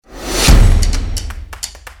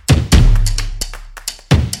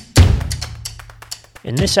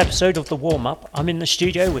In this episode of The Warm-Up, I'm in the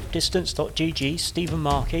studio with Distance.gg, Stephen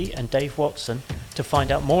Markey and Dave Watson to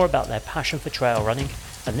find out more about their passion for trail running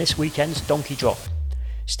and this weekend's Donkey Drop.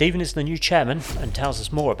 Stephen is the new chairman and tells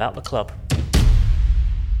us more about the club.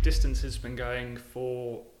 Distance has been going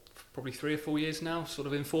for probably 3 or 4 years now, sort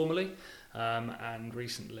of informally, and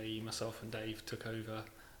recently myself and Dave took over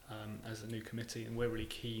as a new committee, and we're really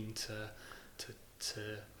keen to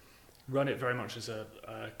run it very much as a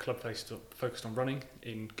club focused on running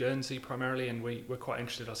in Guernsey primarily, and we're quite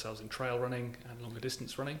interested ourselves in trail running and longer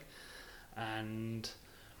distance running. And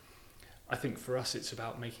I think for us it's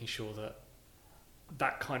about making sure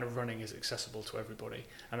that kind of running is accessible to everybody,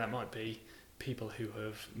 and that might be people who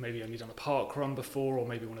have maybe only done a park run before, or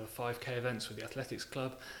maybe one of the 5k events with the athletics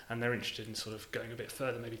club, and they're interested in sort of going a bit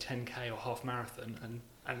further, maybe 10k or half marathon.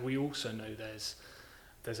 And we also know there's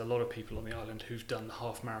a lot of people on the island who've done the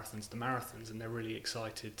half marathons, the marathons, and they're really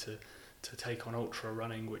excited to take on ultra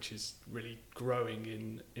running, which is really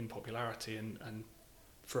growing in popularity, and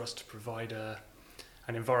for us to provide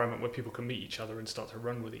an environment where people can meet each other and start to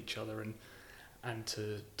run with each other, and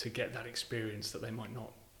to get that experience that they might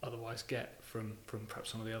not otherwise get from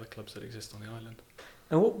perhaps some of the other clubs that exist on the island.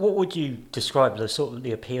 And what would you describe the sort of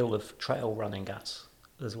the appeal of trail running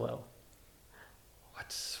as well?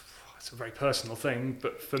 It's a very personal thing,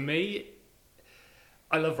 but for me,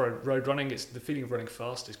 I love road running. It's the feeling of running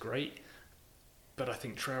fast is great, but I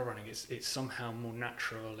think trail running it's somehow more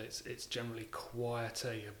natural. It's generally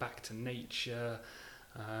quieter. You're back to nature.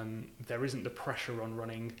 There isn't the pressure on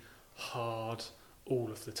running hard all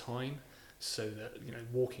of the time, so that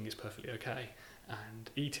walking is perfectly okay, and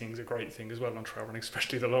eating's a great thing as well on trail running,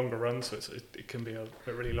 especially the longer runs. So it can be a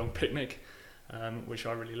really long picnic, which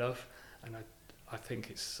I really love, and I think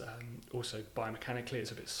it's also biomechanically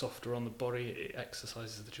it's a bit softer on the body. It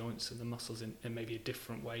exercises the joints and the muscles in maybe a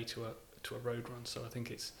different way to a road run. So I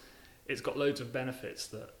think it's got loads of benefits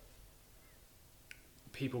that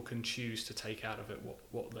people can choose to take out of it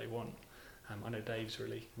what they want. I know Dave's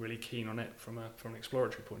really keen on it from an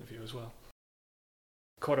exploratory point of view as well.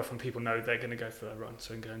 Quite often people know they're going to go for a run,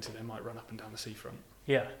 so in Guernsey they might run up and down the seafront.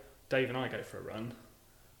 Yeah. Dave and I go for a run,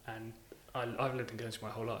 and I've lived in Guernsey my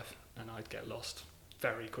whole life, and I'd get lost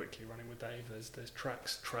very quickly running with Dave. There's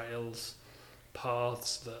tracks, trails,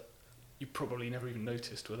 paths that you probably never even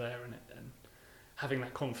noticed were there in it, and having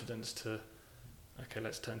that confidence to, okay,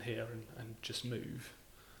 let's turn here and just move,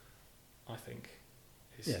 I think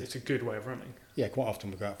it's a good way of running. Yeah, quite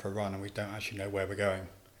often we go out for a run and we don't actually know where we're going.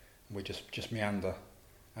 We just meander,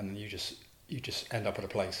 and then you just end up at a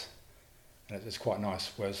place. And it's quite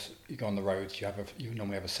nice. Whereas you go on the roads, you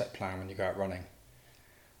normally have a set plan when you go out running.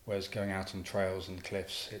 Whereas going out on trails and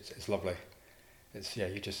cliffs, it's lovely.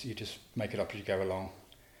 You just make it up as you go along.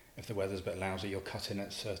 If the weather's a bit lousy, you'll cut in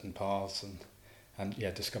at certain paths and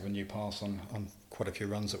discover new paths on quite a few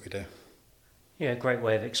runs that we do. Yeah, a great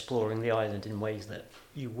way of exploring the island in ways that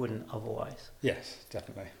you wouldn't otherwise. Yes,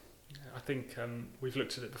 definitely. I think we've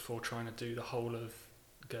looked at it before, trying to do the whole of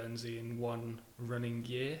Guernsey in one running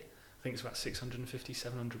year. I think it's about 650,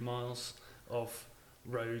 700 miles of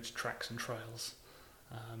roads, tracks and trails.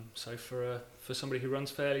 So for somebody who runs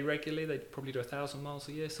fairly regularly, they'd probably do 1,000 miles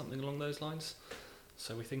a year, something along those lines.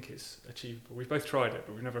 So we think it's achievable. We've both tried it,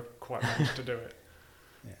 but we've never quite managed to do it.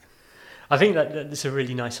 Yeah. I think that's a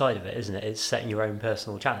really nice side of it, isn't it? It's setting your own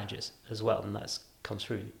personal challenges as well, and that comes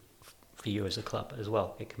through for you as a club as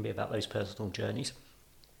well. It can be about those personal journeys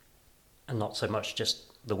and not so much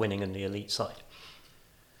just the winning and the elite side.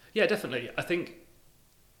 Yeah, definitely. I think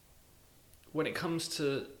when it comes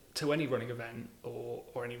to any running event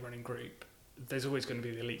or any running group, there's always going to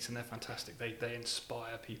be the elites, and they're fantastic. They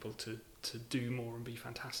inspire people to do more and be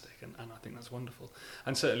fantastic, and I think that's wonderful.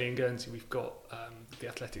 And certainly in Guernsey we've got the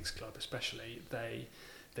athletics club especially.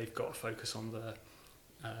 They've got a focus on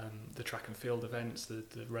the track and field events, the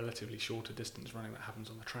relatively shorter distance running that happens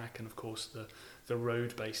on the track, and of course the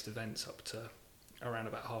road-based events up to around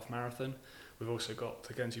about half marathon. We've also got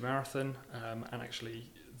the Guernsey Marathon, and actually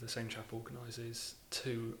the same chap organises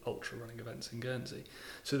 2 ultra running events in Guernsey.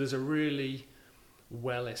 So there's a really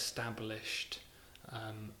well-established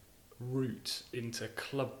route into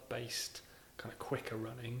club-based kind of quicker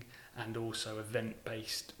running, and also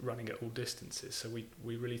event-based running at all distances. So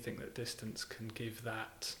we really think that distance can give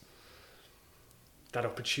that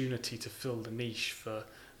opportunity to fill the niche for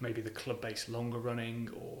maybe the club-based longer running,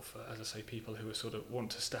 or for, as I say, people who are sort of want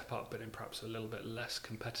to step up but in perhaps a little bit less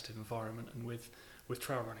competitive environment. And with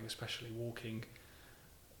trail running especially, walking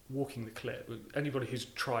the cliff, anybody who's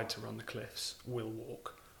tried to run the cliffs will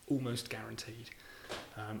walk, almost guaranteed.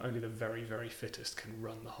 Only the very, very fittest can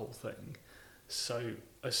run the whole thing. So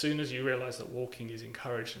as soon as you realise that walking is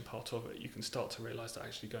encouraged and part of it, you can start to realise that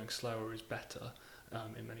actually going slower is better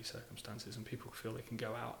in many circumstances, and people feel they can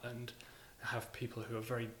go out and have people who are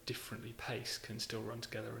very differently paced can still run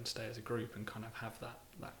together and stay as a group and kind of have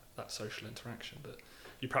that social interaction that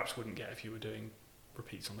you perhaps wouldn't get if you were doing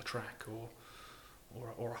repeats on the track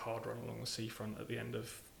or a hard run along the seafront at the end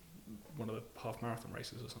of one of the half marathon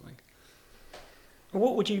races or something.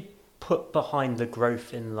 What would you put behind the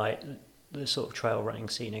growth in like the sort of trail running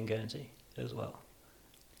scene in Guernsey as well?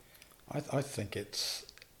 I think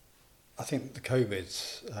the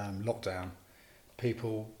COVID lockdown,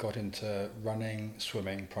 people got into running,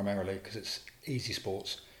 swimming primarily because it's easy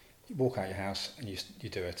sports. You walk out your house and you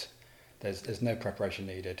do it. There's no preparation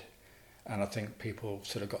needed, and I think people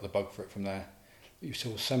sort of got the bug for it from there. You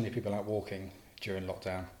saw so many people out walking during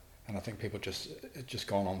lockdown, and I think people just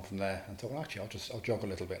gone on from there and thought, well, actually, I'll jog a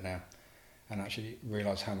little bit now, and actually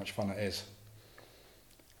realise how much fun it is.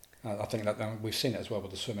 I think that we've seen it as well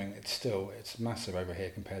with the swimming. It's massive over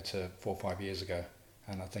here compared to 4 or 5 years ago,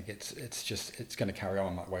 and I think it's going to carry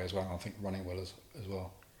on that way as well. I think running will as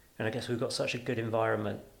well. And I guess we've got such a good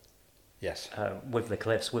environment. Yes. With the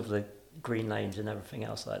cliffs, with the green lanes and everything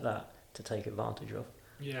else like that to take advantage of.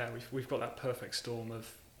 Yeah, we've got that perfect storm of,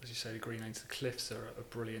 as you say, the green lanes. The cliffs are a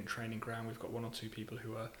brilliant training ground. We've got one or two people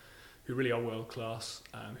who really are world class,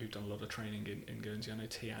 who've done a lot of training in Guernsey. I know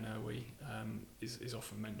Tian Irwi is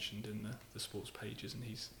often mentioned in the sports pages, and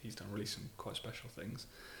he's done really some quite special things.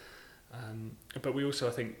 But we also,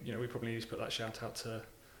 I think, we probably need to put that shout out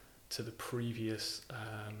to the previous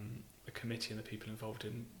committee and the people involved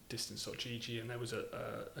in Distance.gg, and there was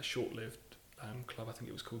a short-lived club. I think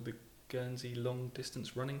it was called the Guernsey Long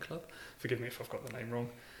Distance Running Club. Forgive me if I've got the name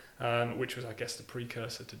wrong. Which was, I guess, the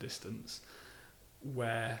precursor to Distance,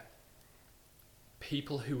 where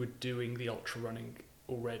people who were doing the ultra running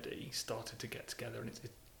already started to get together, and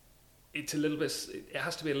it's a little bit. It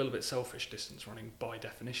has to be a little bit selfish distance running by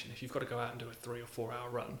definition. If you've got to go out and do a 3 or 4 hour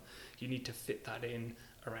run, you need to fit that in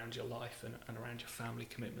around your life and around your family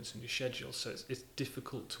commitments and your schedule. So it's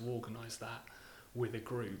difficult to organise that with a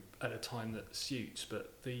group at a time that suits.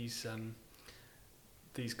 But these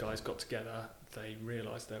guys got together. They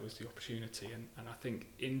realised there was the opportunity, and I think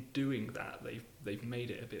in doing that, they've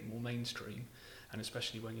made it a bit more mainstream. And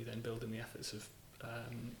especially when you then build in the efforts of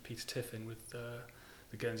Peter Tiffin with the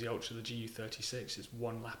Guernsey Ultra, the GU36, it's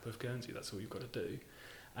one lap of Guernsey. That's all you've got to do,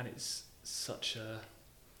 and it's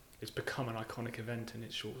become an iconic event in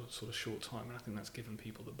its short time. And I think that's given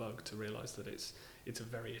people the bug to realise that it's a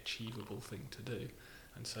very achievable thing to do,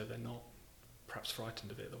 and so they're not perhaps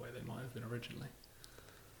frightened of it the way they might have been originally.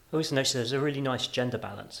 I also noticed there's a really nice gender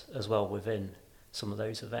balance as well within some of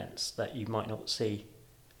those events that you might not see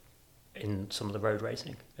in some of the road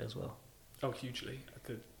racing as well. Oh, hugely.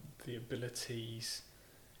 The abilities...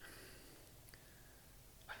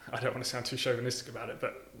 I don't want to sound too chauvinistic about it,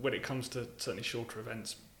 but when it comes to certainly shorter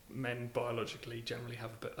events, men biologically generally have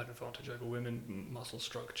an advantage over women. Muscle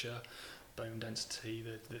structure, bone density,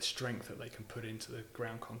 the strength that they can put into the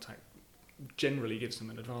ground contact generally gives them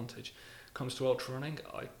an advantage. Comes to ultra running,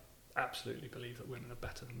 I absolutely believe that women are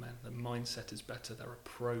better than men. Their mindset is better, their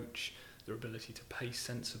approach, their ability to pace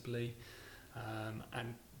sensibly,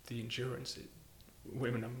 and the endurance.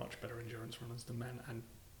 Women are much better endurance runners than men, and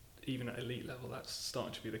even at elite level that's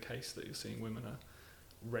starting to be the case, that you're seeing women are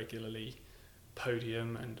regularly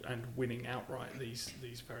podium and winning outright these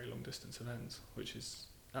very long distance events, which is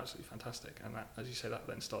absolutely fantastic. And that, as you say, that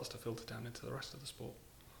then starts to filter down into the rest of the sport.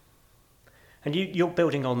 And you're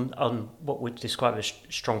building on what we'd describe as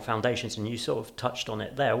strong foundations, and you sort of touched on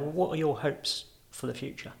it there. What are your hopes for the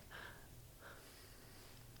future?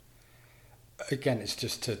 Again, it's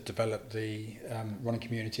just to develop the running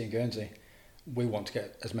community in Guernsey. We want to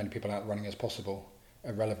get as many people out running as possible,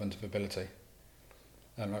 irrelevant of ability.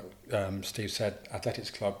 And like Steve said,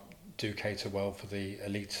 Athletics Club do cater well for the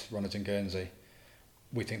elite runners in Guernsey.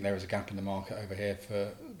 We think there is a gap in the market over here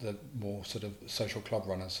for the more sort of social club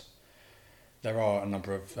runners. There are a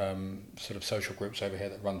number of sort of social groups over here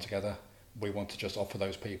that run together. We want to just offer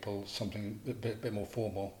those people something a bit more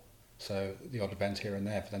formal, so the odd event here and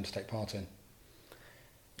there for them to take part in.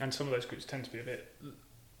 And some of those groups tend to be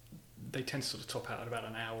they tend to sort of top out at about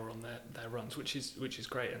an hour on their runs, which is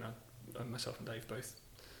great. And myself and Dave both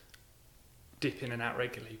dip in and out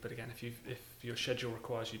regularly. But again, if your schedule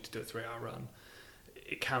requires you to do a 3 hour run,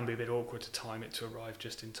 it can be a bit awkward to time it to arrive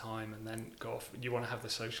just in time and then go off. You want to have the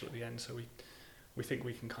social at the end, so we think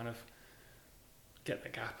we can kind of get the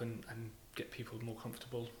gap and get people more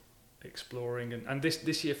comfortable exploring. And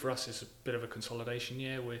this year for us is a bit of a consolidation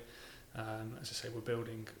year. As I say, we're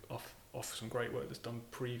building off some great work that's done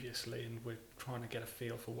previously, and we're trying to get a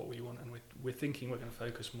feel for what we want, and we're thinking we're going to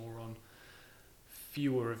focus more on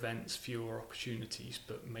fewer events, fewer opportunities,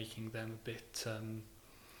 but making them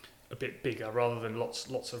a bit bigger rather than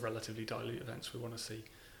lots of relatively dilute events. We want to see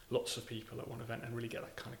lots of people at one event and really get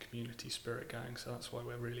that kind of community spirit going. So that's why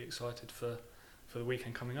we're really excited for the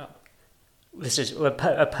weekend coming up. This is a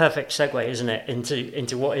perfect segue, isn't it,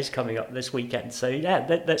 into what is coming up this weekend. So yeah,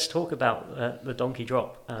 let's talk about the Donkey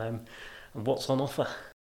Drop and what's on offer.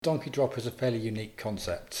 Donkey Drop is a fairly unique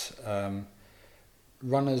concept.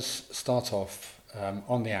 Runners start off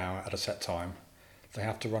on the hour at a set time. They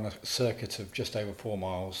have to run a circuit of just over 4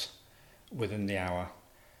 miles within the hour.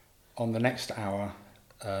 On the next hour,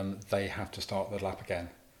 they have to start the lap again,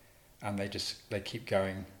 and they keep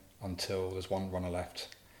going until there's one runner left.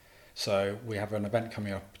 So we have an event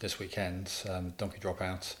coming up this weekend, Donkey Drop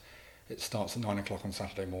Out. It starts at 9 o'clock on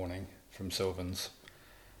Saturday morning from Sylvans,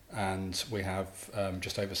 and we have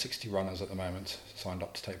just over 60 runners at the moment signed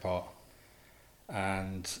up to take part.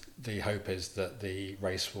 And the hope is that the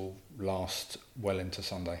race will last well into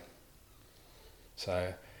Sunday.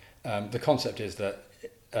 So the concept is that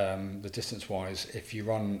the distance-wise, if you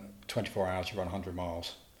run 24 hours, you run 100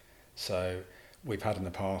 miles. So we've had in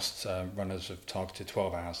the past runners have targeted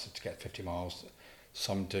 12 hours to get 50 miles.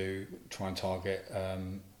 Some do try and target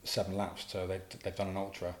 7 laps, so they've done an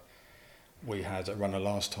ultra. We had a runner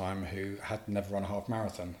last time who had never run a half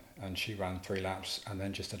marathon, and she ran 3 laps and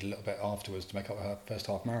then just did a little bit afterwards to make up her first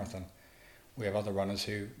half marathon. We have other runners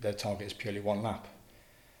who their target is purely 1 lap.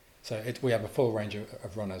 So we have a full range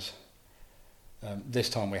of runners. This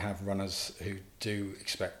time we have runners who do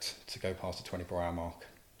expect to go past the 24-hour mark.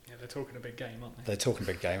 Yeah, they're talking a big game, aren't they? They're talking a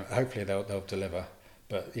big game. Hopefully they'll deliver.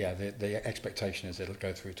 But yeah, the expectation is it'll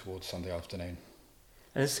go through towards Sunday afternoon.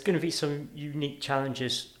 And there's going to be some unique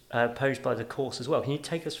challenges posed by the course as well. Can you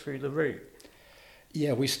take us through the route?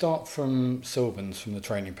 Yeah, we start from Sylvans, from the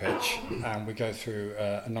training pitch, and we go through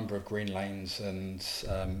a number of green lanes and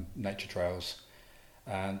nature trails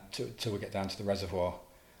till we get down to the reservoir.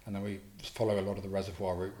 And then we follow a lot of the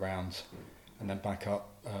reservoir route round, and then back up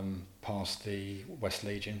past the West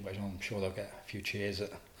Legion, which I'm sure they'll get a few cheers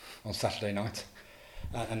on Saturday night,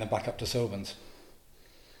 and then back up to Sylvans.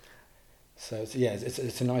 So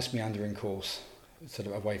it's a nice meandering course, sort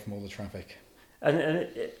of away from all the traffic.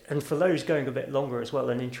 And for those going a bit longer as well,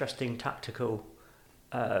 an interesting tactical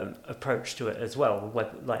approach to it as well,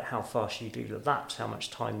 like how fast you do the laps, how much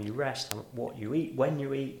time you rest, what you eat, when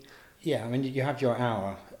you eat. Yeah, I mean, you have your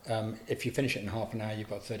hour. If you finish it in half an hour, you've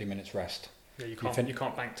got 30 minutes rest. Yeah, you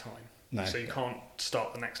can't bank time. No. So you can't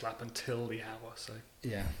start the next lap until the hour. So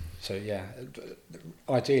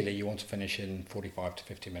ideally you want to finish in 45 to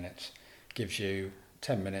 50 minutes. Gives you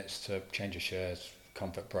 10 minutes to change your shirts,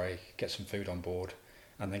 comfort break, get some food on board,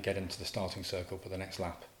 and then get into the starting circle for the next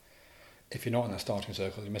lap. If you're not in the starting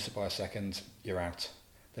circle, you miss it by a second, you're out.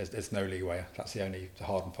 There's no leeway. That's the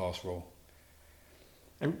hard and fast rule.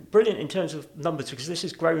 And brilliant in terms of numbers, because this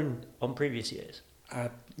has grown on previous years.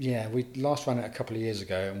 We last ran it a couple of years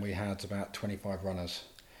ago and we had about 25 runners.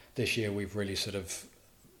 This year we've really sort of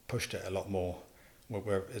pushed it a lot more.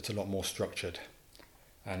 It's a lot more structured,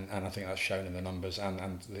 and I think that's shown in the numbers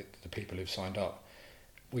and the people who've signed up.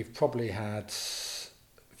 We've probably had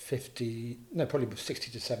probably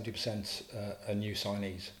 60 to 70% are new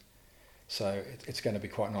signees. So it's going to be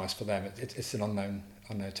quite nice for them. It's an unknown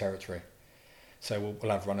territory. So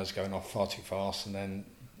we'll have runners going off far too fast and then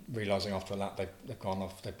realising after a lap they've gone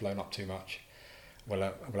off, they've blown up too much. We'll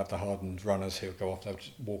have the hardened runners who go off, they're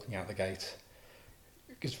just walking out the gate.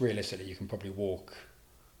 Because realistically you can probably walk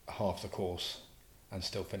half the course and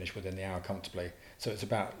still finish within the hour comfortably. So it's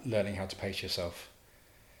about learning how to pace yourself.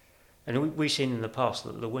 And we've seen in the past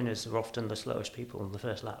that the winners are often the slowest people on the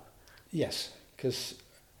first lap. Yes, because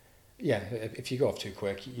if you go off too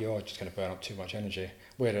quick, you are just going to burn up too much energy.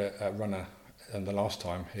 We had a runner the last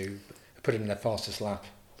time who put in their fastest lap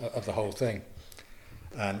of the whole thing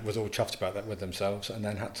and was all chuffed about that with themselves, and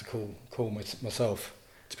then had to call myself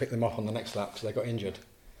to pick them up on the next lap because they got injured.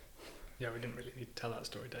 Yeah, we didn't really need to tell that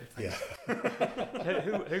story, Dave. Yeah.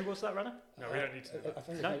 Who was that runner? No, we don't need to. I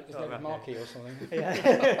think his name was Marky or something.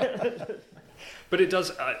 Yeah. But it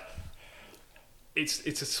does. It's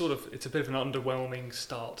a bit of an underwhelming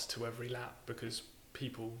start to every lap because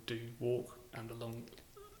people do walk, and along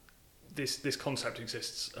this concept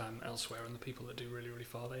exists elsewhere, and the people that do really, really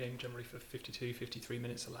far, they aim generally for 52, 53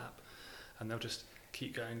 minutes a lap, and they'll just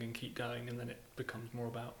keep going, and then it becomes more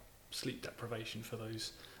about sleep deprivation for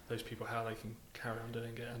those people, how they can carry on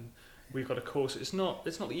doing it. And we've got a course. It's not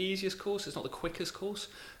the easiest course, it's not the quickest course,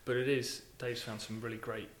 but it is. Dave's found some really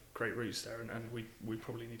great great routes there, and we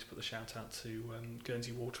probably need to put the shout out to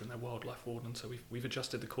Guernsey Water and their wildlife warden. So we've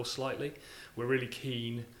adjusted the course slightly. We're really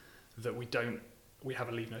keen that we have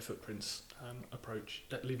a leave no footprints approach,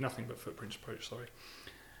 leave nothing but footprints approach, sorry.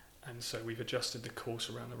 And so we've adjusted the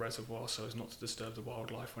course around the reservoir so as not to disturb the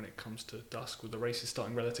wildlife when it comes to dusk, with the races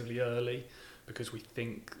starting relatively early, because we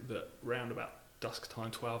think that round about dusk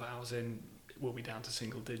time, 12 hours in, we'll be down to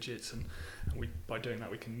single digits, and by doing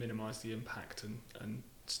that we can minimise the impact and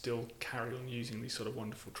still carry on using these sort of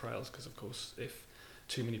wonderful trails, because of course if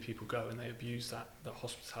too many people go and they abuse the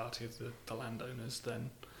hospitality of the landowners,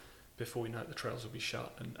 then before we know it, the trails will be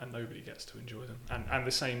shut and nobody gets to enjoy them. And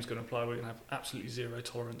the same is going to apply. We're going to have absolutely zero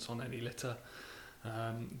tolerance on any litter.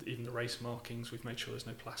 Even the race markings, we've made sure there's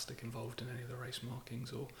no plastic involved in any of the race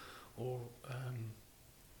markings or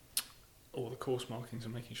the course markings,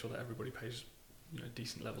 and making sure that everybody pays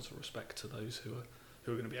decent levels of respect to those who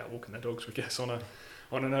are going to be out walking their dogs, we guess, on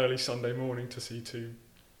an early Sunday morning to see two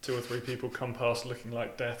or three people come past looking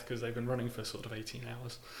like death because they've been running for sort of 18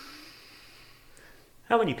 hours.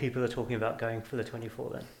 How many people are talking about going for the 24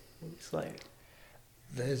 then? It's like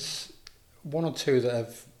there's one or two that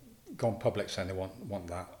have gone public saying they want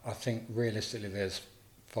that. I think realistically there's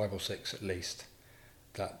 5 or 6 at least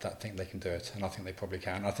that think they can do it, and I think they probably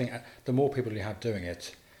can. I think the more people you have doing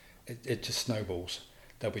it just snowballs.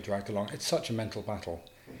 They'll be dragged along. It's such a mental battle.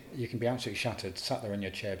 You can be absolutely shattered, sat there in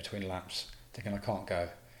your chair between laps, thinking I can't go.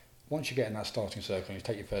 Once you get in that starting circle and you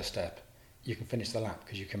take your first step, you can finish the lap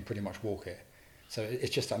because you can pretty much walk it. So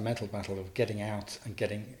it's just that mental battle of getting out and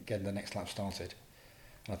getting the next lap started.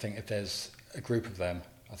 And I think if there's a group of them,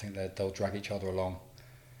 I think they'll drag each other along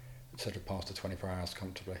sort of past the 24 hours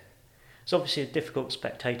comfortably. It's obviously a difficult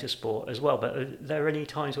spectator sport as well, but are there any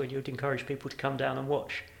times when you'd encourage people to come down and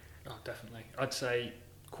watch? Oh, definitely. I'd say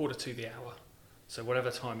 1:45. So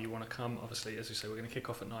whatever time you want to come, obviously, as you say, we're going to kick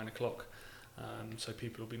off at 9 o'clock. So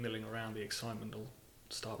people will be milling around. The excitement will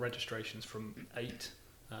start registrations from 8,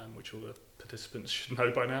 which all the participants should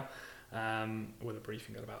know by now, with a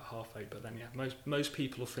briefing at about 8:30. But then, yeah, most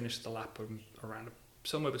people will finish the lap around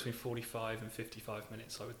somewhere between 45 and 55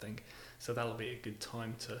 minutes, I would think. So that'll be a good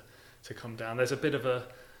time to come down. There's a bit of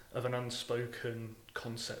an unspoken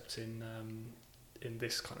concept in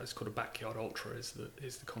this kind of, it's called a backyard ultra is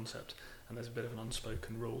the concept, and there's a bit of an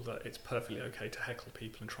unspoken rule that it's perfectly okay to heckle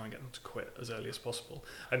people and try and get them to quit as early as possible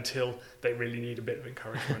until they really need a bit of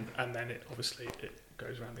encouragement, and then it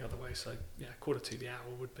goes around the other way. So yeah,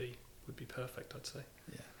 1:45 would be perfect, I'd say.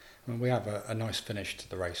 Yeah, I mean, we have a nice finish to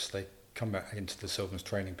the race. They come back into the Sylvans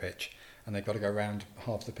training pitch and they've got to go around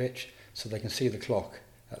half the pitch so they can see the clock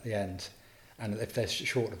at the end, and if they're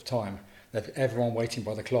short of time, they've everyone waiting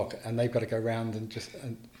by the clock, and they've got to go round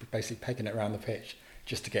and basically pegging it around the pitch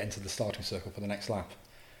just to get into the starting circle for the next lap.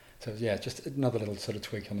 So yeah, just another little sort of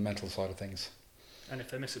tweak on the mental side of things. And if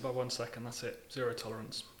they miss it by 1 second, that's it. Zero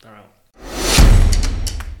tolerance. They're out.